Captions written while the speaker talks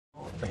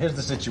here's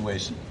the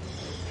situation.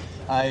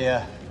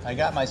 I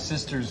got my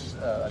sister's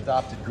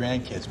adopted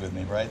grandkids with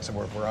me, right? So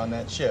we're on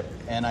that ship.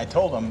 And I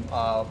told them,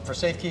 for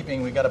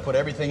safekeeping, we got to put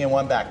everything in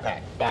one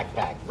backpack.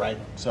 Backpack, right?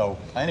 So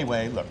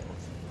anyway, look,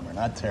 we're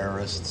not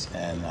terrorists,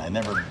 and I've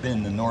never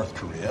been to North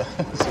Korea.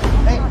 So,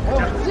 hey!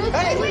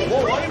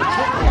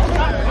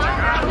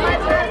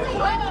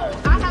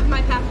 I have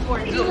my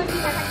passport.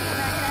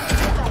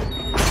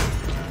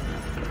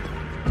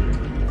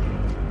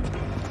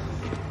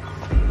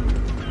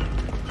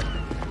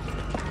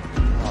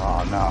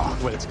 Oh,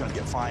 no. Wait, it's going to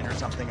get fined or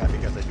something?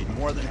 Because I'd be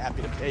more than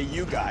happy to pay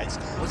you guys.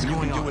 What's you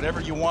going can on? do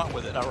whatever you want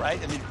with it, all right?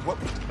 I mean,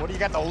 what do you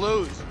got to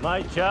lose?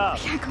 My job. I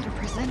can't go to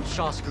prison.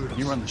 Shaw screwed us.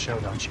 You run the show,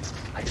 don't you?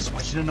 I just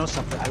want you to know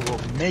something. I will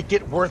make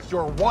it worth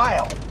your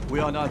while. We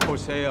are not for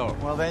sale.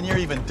 Well, then you're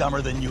even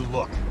dumber than you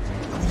look.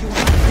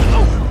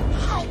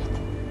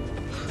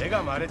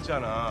 내가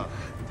말했잖아.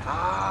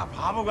 다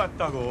바보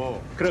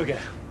같다고. 그러게.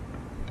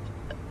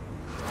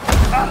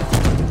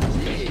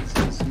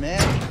 Jesus, man.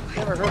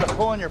 You ever heard of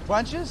pulling your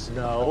punches?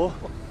 No.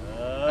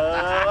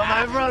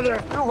 My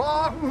brother.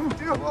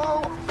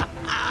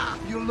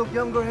 You look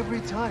younger every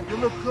time. You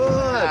look good.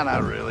 Nah,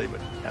 not really, but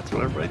that's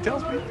what everybody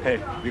tells me. Hey,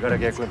 we gotta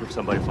get grip if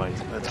somebody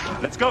finds.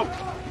 Let's go.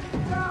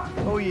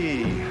 Oh,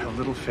 ye, a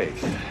little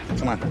faith.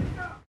 Come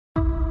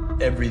on.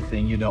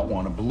 Everything you don't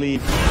want to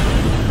believe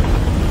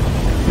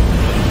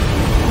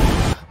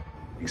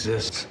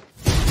exists.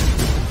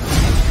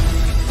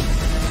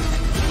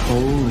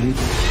 Holy.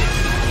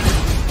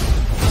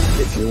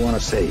 If you want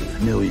to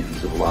save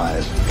millions of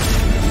lives,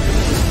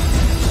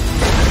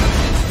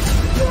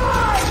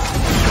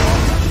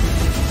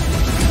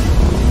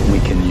 we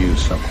can use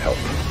some help.